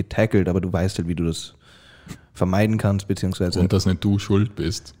getackelt, aber du weißt halt, wie du das vermeiden kannst, beziehungsweise... Und dass nicht du schuld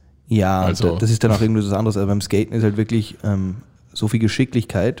bist. Ja, also, das ist dann auch irgendwie was anderes. Aber beim Skaten ist halt wirklich so viel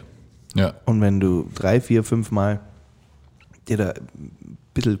Geschicklichkeit. Ja. Und wenn du 3, 4, 5 Mal dir da ein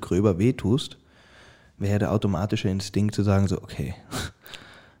bisschen gröber wehtust, wäre der automatische Instinkt zu sagen so, okay,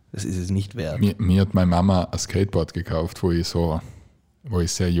 das ist es nicht wert. Mir hat meine Mama ein Skateboard gekauft, wo ich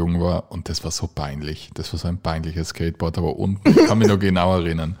sehr jung war und das war so peinlich. Das war so ein peinliches Skateboard, aber unten, ich kann mich noch genau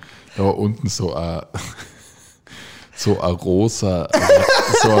erinnern, da war unten so eine rosa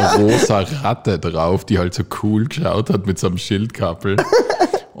Ratte drauf, die halt so cool geschaut hat mit so einem Schildkappel.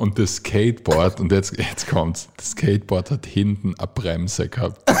 Und das Skateboard, und jetzt kommt's, das Skateboard hat hinten eine Bremse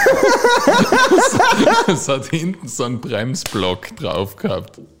gehabt. Es hat hinten so einen Bremsblock drauf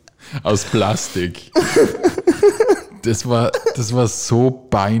gehabt. Aus Plastik. Das war so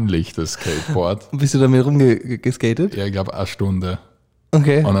peinlich, das Skateboard. Bist du damit rumgeskatet? Ja, ich glaube 1 Stunde.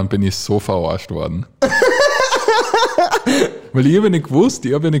 Okay. Und dann bin ich so verarscht worden. Weil ich habe ja nicht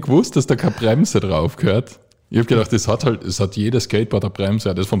gewusst, dass da keine Bremse drauf gehört. Ich habe gedacht, es hat jedes Skateboard eine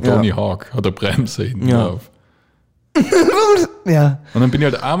Bremse. Das von Tony Hawk hat eine Bremse hinten drauf. Ja. Und dann bin ich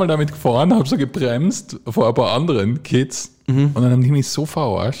halt einmal damit gefahren, habe so gebremst vor ein paar anderen Kids. Und dann haben die mich so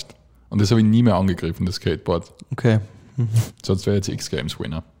verarscht. Und das habe ich nie mehr angegriffen, das Skateboard. Okay. Sonst wäre jetzt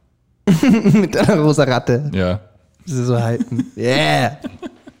X-Games-Winner. Mit einer rosa Ratte. Ja. Das ist so halten. Yeah.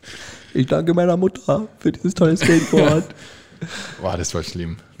 Ich danke meiner Mutter für dieses tolle Skateboard. Wow, das war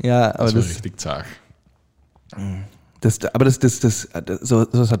schlimm. Ja, aber das war richtig zart.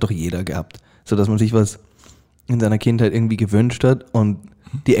 Sowas hat doch jeder gehabt. So, dass man sich was in seiner Kindheit irgendwie gewünscht hat und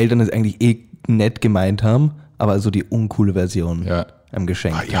die Eltern es eigentlich nett gemeint haben, aber so die uncoole Version am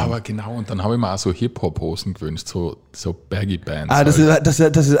Geschenk. Ja, aber genau. Und dann habe ich mir auch so Hip-Hop-Hosen gewünscht, so Baggy Bands. Das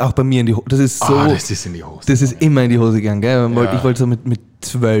ist auch bei mir in die Hose. Das ist in die Hose. Das ist immer in die Hose gegangen, gell? Ich wollte so mit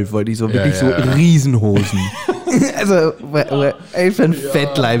 12, wollte ich so wirklich so Riesenhosen. Also, ich bin ein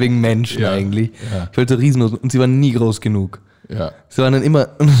fettleibigen Menschen eigentlich. Ja. Ich wollte so Riesenhosen und sie waren nie groß genug. Ja. Sie waren dann immer,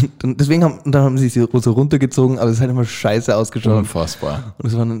 deswegen haben sie so runtergezogen, aber es hat immer scheiße ausgeschaut. Unfassbar. Und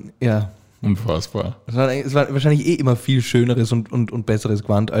es war dann, Unfassbar. Es war wahrscheinlich immer viel schöneres und besseres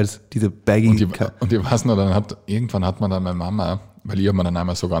Gewand als diese baggy. Und ich weiß noch, irgendwann hat man dann meine Mama, weil ich habe mir dann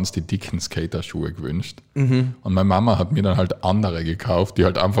einmal so ganz die dicken Skaterschuhe gewünscht. Und meine Mama hat mir dann halt andere gekauft, die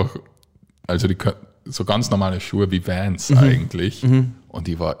halt einfach, also so ganz normale Schuhe wie Vans eigentlich. Und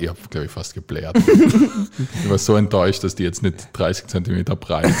ich habe, glaube ich, fast geblärt. Ich war so enttäuscht, dass die jetzt nicht 30 Zentimeter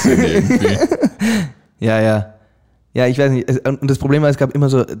breit sind irgendwie. Ja, ich weiß nicht. Und das Problem war, es gab immer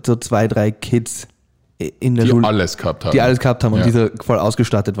so 2, 3 Kids in der Schule, die alles gehabt haben und die so voll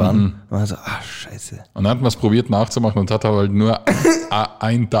ausgestattet waren. Und man so, scheiße. Und dann hat man es probiert nachzumachen und hat aber halt nur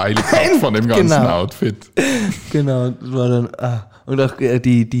ein Teil gehabt von dem ganzen Outfit. Genau, das war dann, und auch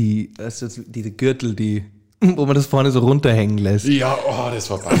diese Gürtel, wo man das vorne so runterhängen lässt. Ja, das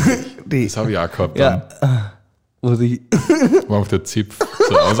war peinlich. Das habe ich auch gehabt. Ja, wo auf der Zipf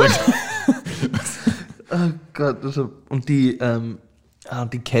so aussieht. Oh Gott, und die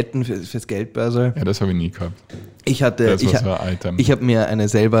Ketten fürs Geldbörsel. Ja, das habe ich nie gehabt. Ich habe mir eine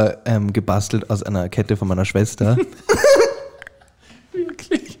selber gebastelt aus einer Kette von meiner Schwester.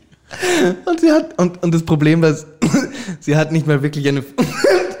 Wirklich? Und das Problem war, sie hat nicht mal wirklich eine...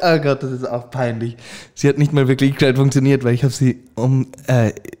 Oh Gott, das ist auch peinlich. Sie hat nicht mal wirklich gescheit funktioniert, weil ich habe sie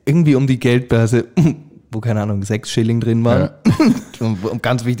irgendwie um die Geldbörse, wo keine Ahnung 6 Schilling drin waren, und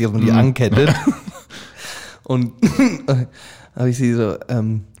ganz wichtig, dass man die ankettet. Und habe ich sie so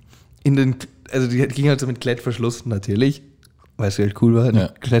also die ging halt so mit Klettverschluss natürlich, weil es halt cool war,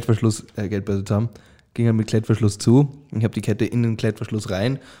 Klettverschluss Geldbörse zu haben. Ging halt mit Klettverschluss zu und ich habe die Kette in den Klettverschluss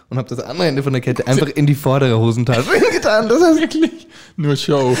rein und habe das andere Ende von der Kette einfach in die vordere Hosentasche getan. Das heißt wirklich nur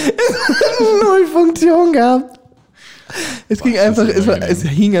Show. Null Funktion gehabt. Es hing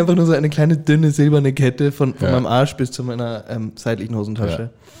einfach nur so eine kleine dünne silberne Kette von meinem Arsch bis zu meiner seitlichen Hosentasche.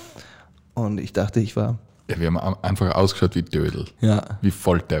 Ja. Und ich dachte, ich war... Ja, wir haben einfach ausgeschaut wie Dödel. Ja. Wie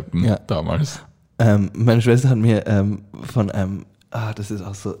Volldeppen damals. Meine Schwester hat mir von einem... das ist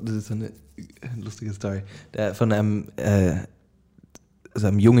so eine lustige Story. Von einem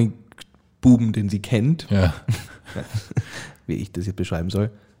jungen Buben, den sie kennt. Ja. Wie ich das jetzt beschreiben soll.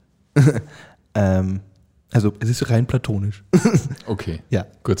 Also es ist rein platonisch. Okay, ja.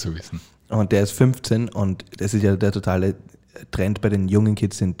 Gut zu wissen. Und der ist 15 und das ist ja der totale Trend bei den jungen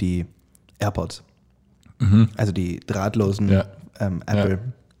Kids sind die AirPods. Also die drahtlosen Apple-Dinger.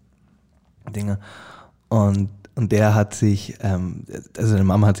 Und der hat sich, also seine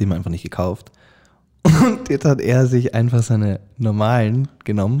Mama hat sie ihm einfach nicht gekauft. Und jetzt hat er sich einfach seine normalen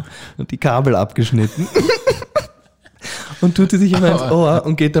genommen und die Kabel abgeschnitten und tut sie sich immer ins Ohr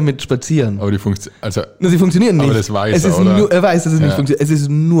und geht damit spazieren. Aber sie funktionieren nicht. Aber das weiß es ist er, oder? Nur, er weiß, dass es nicht funktioniert. Es ist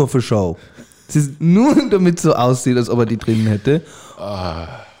nur für Show. Es ist nur, damit es so aussieht, als ob er die drin hätte.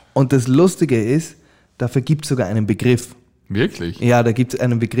 Und das Lustige ist, dafür gibt es sogar einen Begriff. Wirklich? Ja, da gibt es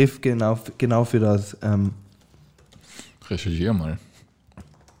einen Begriff genau für das. Recherchiere mal.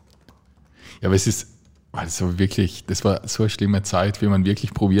 Ja, aber das war so eine schlimme Zeit, wie man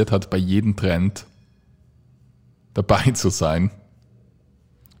wirklich probiert hat, bei jedem Trend dabei zu sein.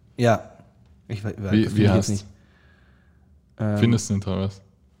 Ja. Ich weiß wie jetzt nicht. Findest du nicht was?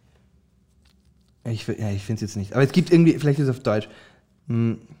 Ich finde es jetzt nicht. Aber es gibt irgendwie, vielleicht ist es auf Deutsch.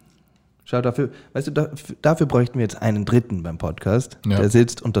 Schau, dafür bräuchten wir jetzt einen Dritten beim Podcast, der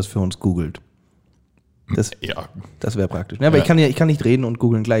sitzt und das für uns googelt. Das wäre praktisch. Ja, aber ich kann nicht reden und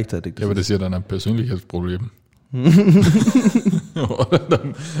googeln gleichzeitig. Aber das ist ja dann ein persönliches Problem.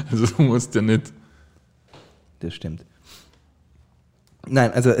 Also du musst ja nicht. Das stimmt.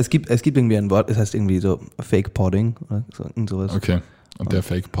 Nein, also es gibt irgendwie ein Wort, es heißt irgendwie so Fake-Podding oder sowas. Okay, und der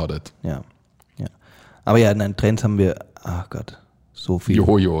Fake-Poddet. Ja. Aber ja, nein, Trends haben wir, ach Gott, so viel.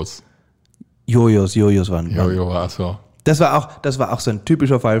 Jojos waren. Jojo war so. Das war auch so ein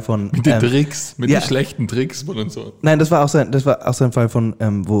typischer Fall von. Mit den Tricks, den schlechten Tricks und so. Nein, das war auch so ein Fall von,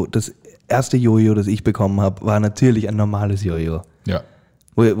 wo das erste Jojo, das ich bekommen habe, war natürlich ein normales Jojo. Ja.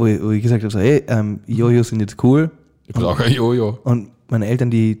 Wo ich gesagt habe, so, hey, Jojos sind jetzt cool. Ich brauche ein Jojo. Und meine Eltern,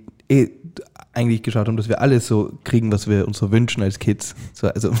 die eigentlich geschaut haben, dass wir alles so kriegen, was wir uns so wünschen als Kids. So,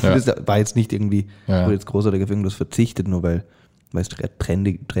 also das war jetzt nicht irgendwie, wurde jetzt großartig auf irgendwas verzichtet, nur weil es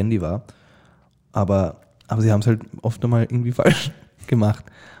trendy war. Aber sie haben es halt oft einmal irgendwie falsch gemacht.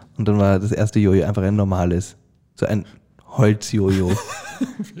 Und dann war das erste Jojo einfach ein normales, so ein Holzjojo.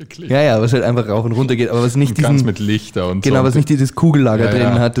 Wirklich? Ja, was halt einfach rauf und runter geht, aber was nicht ganz mit Lichter und genau, so. was nicht dieses Kugellager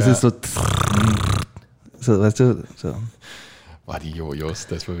drin hat, das ist so, weißt du, so. Die Jojos,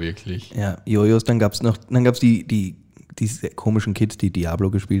 das war wirklich. Ja, Jojos, dann gab's diese komischen Kids, die Diablo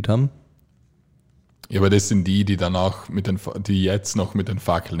gespielt haben. Ja, aber das sind die danach die jetzt noch mit den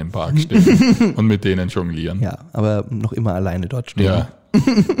Fackeln im Park stehen und mit denen jonglieren. Ja, aber noch immer alleine dort stehen. Ja.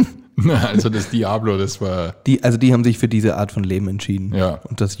 Also das Diablo, das war. Die haben sich für diese Art von Leben entschieden. Ja.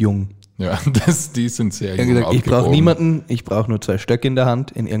 Und das jung. Ja, die sind sehr jung. Gesagt, ich brauche niemanden, ich brauche nur 2 Stöcke in der Hand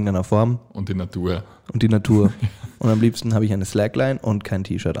in irgendeiner Form. Und die Natur. Und am liebsten habe ich eine Slackline und kein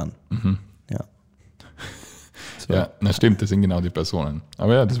T-Shirt an. Mhm. Ja. Ja, na stimmt, das sind genau die Personen.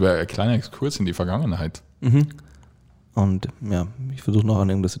 Aber ja, das wäre ein kleiner Exkurs in die Vergangenheit. Mhm. Und ja, ich versuche noch an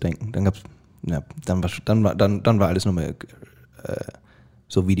irgendwas zu denken. Dann war alles nur mehr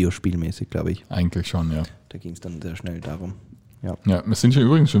so videospielmäßig, glaube ich. Eigentlich schon, ja. Da ging es dann sehr schnell darum. Ja, wir sind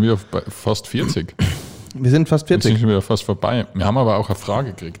übrigens schon wieder bei fast 40. Wir sind fast 40. Wir sind schon wieder fast vorbei. Wir haben aber auch eine Frage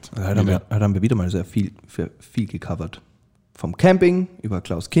gekriegt. Heute haben wir wieder mal sehr viel gecovert. Vom Camping über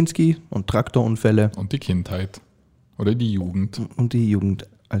Klaus Kinskis und Traktorunfälle. Und die Kindheit. Oder die Jugend. Und die Jugend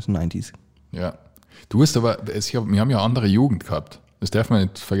als 90s. Ja. Du hast aber, wir haben ja andere Jugend gehabt. Das darf man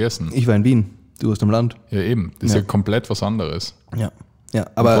nicht vergessen. Ich war in Wien, du warst im Land. Ja, eben. Das ist ja komplett was anderes. Ja.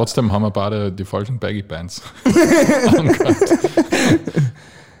 Aber und trotzdem haben wir beide die falschen Baggy Pants angehört.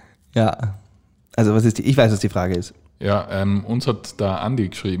 Ja. Also ich weiß, was die Frage ist. Ja, uns hat der Andi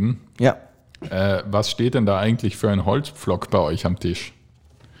geschrieben. Ja. Was steht denn da eigentlich für ein Holzpflock bei euch am Tisch?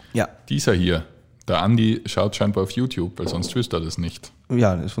 Ja. Dieser hier. Der Andi schaut scheinbar auf YouTube, weil sonst wüsste er das nicht.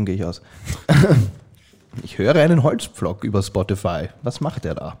 Ja, davon gehe ich aus. Ich höre einen Holzpflock über Spotify. Was macht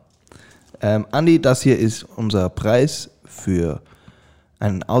er da? Andi, das hier ist unser Preis für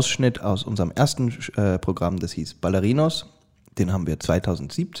einen Ausschnitt aus unserem ersten Programm, das hieß Ballerinos. Den haben wir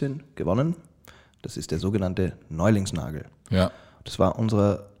 2017 gewonnen. Das ist der sogenannte Neulingsnagel. Ja. Das war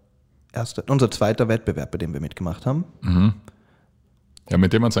unser zweiter Wettbewerb, bei dem wir mitgemacht haben. Mhm. Ja,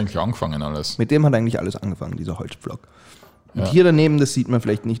 mit dem hat es eigentlich angefangen alles. Mit dem hat eigentlich alles angefangen, dieser Holzpflock. Und hier daneben, das sieht man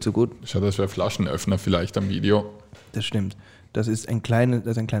vielleicht nicht so gut. Schaut, das wäre Flaschenöffner vielleicht am Video. Das stimmt. Da ist ein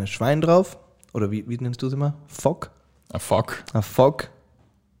kleines Schwein drauf. Oder wie nennst du es immer? Fock? Ein Fock. Ein Fock.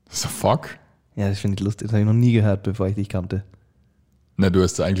 Das ist ein Fock? Ja, das finde ich lustig. Das habe ich noch nie gehört, bevor ich dich kannte. Na, du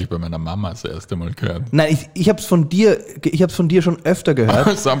hast es eigentlich bei meiner Mama das erste Mal gehört. Nein, ich habe es von dir schon öfter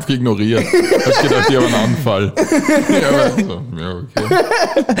gehört. Sanft ignoriert. Hast gedacht, ich habe einen Anfall. Okay.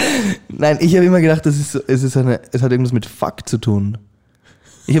 Nein, ich habe immer gedacht, es hat irgendwas mit Fuck zu tun.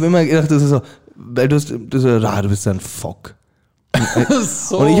 Ich habe immer gedacht, das ist so, weil du bist ein Fuck.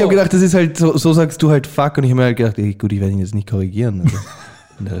 So. Und ich habe gedacht, das ist halt, so sagst du halt Fuck. Und ich habe mir halt gedacht, gut, ich werde ihn jetzt nicht korrigieren. Also,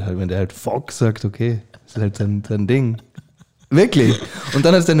 wenn der halt Fuck sagt, okay, das ist halt sein Ding. Wirklich. Und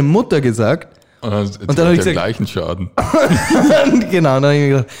dann hat es deine Mutter gesagt Und dann habe ich den gesagt, gleichen Schaden. genau, und dann habe ich mir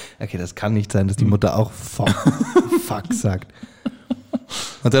gedacht, okay, das kann nicht sein, dass die Mutter auch fuck sagt.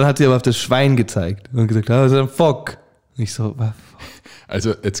 Und dann hat sie aber auf das Schwein gezeigt und gesagt, das ist ein Fock. Und ich so, was?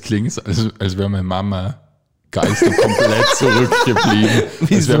 Also jetzt klingt es, als wäre meine Mama geistig komplett zurückgeblieben.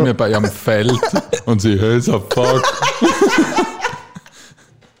 Als wären wir bei ihrem Feld und sie hört so Fock.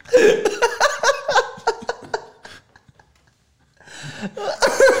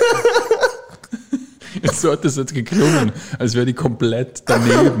 So hat das jetzt geklungen, als wäre die komplett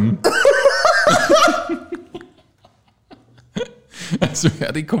daneben. Als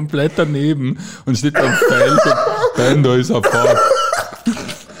wäre die komplett daneben und steht am Feld und Ben, da ist ein Fock.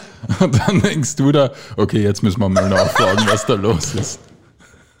 Und dann denkst du da, okay, jetzt müssen wir mal nachfragen, was da los ist.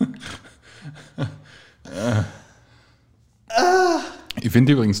 Ich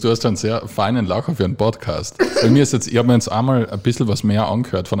finde übrigens, du hast einen sehr feinen Lacher für einen Podcast. Bei mir ist jetzt, ich habe mir jetzt einmal ein bisschen was mehr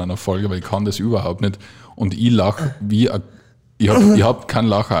angehört von einer Folge, weil ich kann das überhaupt nicht. Und ich lache wie ich hab keinen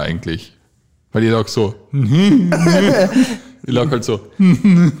Lacher eigentlich. Weil ich lache so. Ich lache halt so.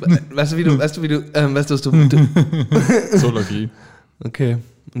 Weißt du, was du So lache ich. Okay.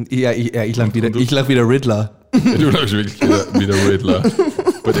 Ja, ich lach wieder Riddler. Ja, du lachst wirklich wieder Riddler,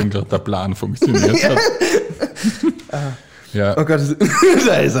 bei dem gerade der Plan funktioniert hat. Ja. Oh Gott,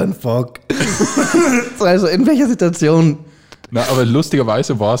 da ist ein Fock. Also in welcher Situation? Na, aber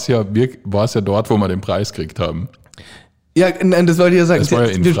lustigerweise war es ja dort, wo wir den Preis gekriegt haben. Ja, nein, das wollte ich ja sagen. Das war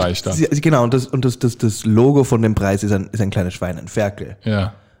ja in Freistadt. Genau, und das Logo von dem Preis ist ein kleines Schwein, ein Ferkel.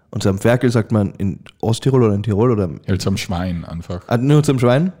 Ja. Und zum Ferkel sagt man in Osttirol oder in Tirol oder? Ja, zum Schwein einfach. Nur zum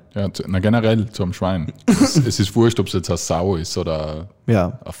Schwein? Ja, generell zum Schwein. Es ist wurscht, ob es jetzt eine Sau ist oder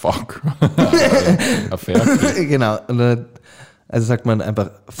ein Fock. Ein Ferkel. Genau. Und also sagt man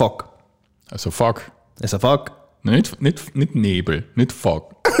einfach Fock. Also Fock. Ist ein Fock? Nicht Nebel, nicht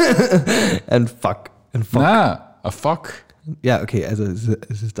Fock. Ein Fock. Nein, ein Fock. Ja, okay, also es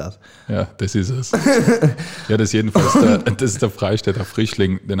ist das. Ja, das ist es. Ja, das ist jedenfalls das ist der Freistädter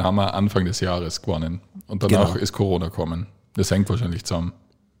Frischling, den haben wir Anfang des Jahres gewonnen. Und danach ist Corona gekommen. Das hängt wahrscheinlich zusammen.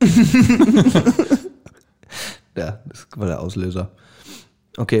 Ja, das war der Auslöser.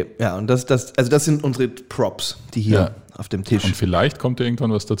 Okay, ja, und das sind unsere Props, die hier auf dem Tisch und vielleicht kommt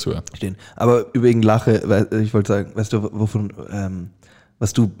irgendwann was dazu stehen. Aber übrigens Lache, ich wollte sagen, weißt du,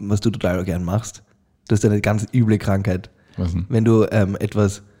 was du total gern machst? Das ist eine ganz üble Krankheit. Was denn? Wenn du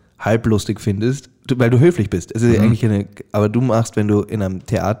etwas halblustig findest, weil du höflich bist. Es ist eigentlich aber du machst, wenn du in einem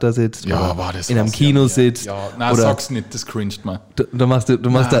Theater sitzt oder in einem Kino sitzt. Ja, nein, sag's nicht, das cringed mal. Du machst ich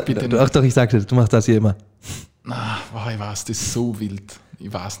sagte es, du machst das hier immer. Ich weiß, das ist so wild.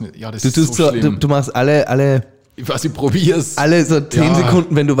 Ich weiß nicht. Ja, das ist so schlimm. Du machst alle ich weiß, ich probier's. Alle so 10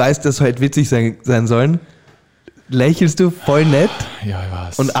 Sekunden, wenn du weißt, dass heute witzig sein sollen, lächelst du voll nett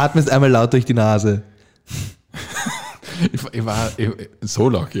und atmest einmal laut durch die Nase. So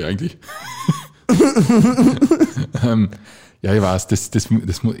lag ich eigentlich. Ja, ich weiß,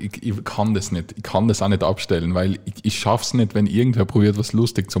 ich kann das nicht. Ich kann das auch nicht abstellen, weil ich schaff's nicht, wenn irgendwer probiert, was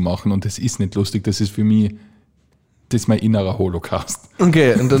lustig zu machen und das ist nicht lustig. Das ist für mich, das ist mein innerer Holocaust.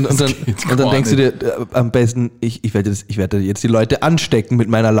 Okay, und dann denkst du dir am besten, ich werde jetzt die Leute anstecken mit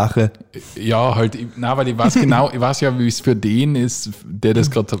meiner Lache. Ja, halt, weil ich weiß genau, ich weiß ja, wie es für den ist, der das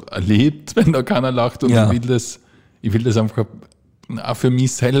gerade erlebt, wenn da keiner lacht und ich will das einfach auch für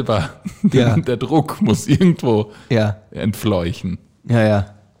mich selber. Der Druck muss irgendwo entfleuchen.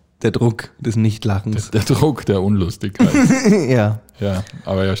 Ja. Der Druck des Nichtlachens. Der Druck der Unlustigkeit. Ja,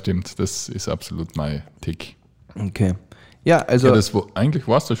 aber ja, stimmt, das ist absolut mein Tick. Okay. Ja, also. Ja, eigentlich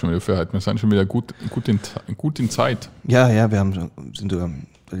war es das schon wieder für heute. Wir sind schon wieder gut in Zeit. Ja, sind sogar,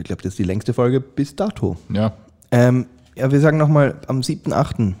 ich glaube, das ist die längste Folge bis dato. Ja. Wir sagen nochmal, am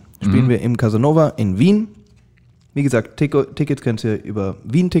 7.8. spielen wir im Casanova in Wien. Wie gesagt, Tickets könnt ihr über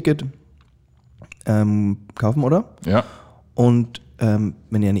Wien-Ticket kaufen, oder? Ja. Und wenn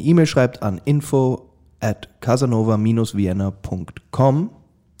ihr eine E-Mail schreibt an info@casanova-vienna.com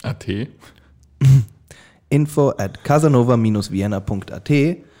AT info@casanova-vienna.at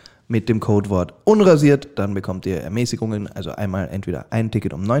mit dem Codewort unrasiert, dann bekommt ihr Ermäßigungen, also einmal entweder ein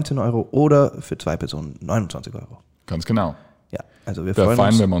Ticket um 19 € oder für 2 Personen 29 €. Ganz genau. Ja, also wir freuen uns.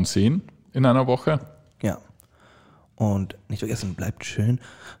 Wäre fein, wenn wir uns sehen in einer Woche. Ja. Und nicht vergessen, bleibt schön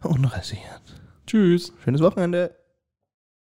unrasiert. Tschüss. Schönes Wochenende.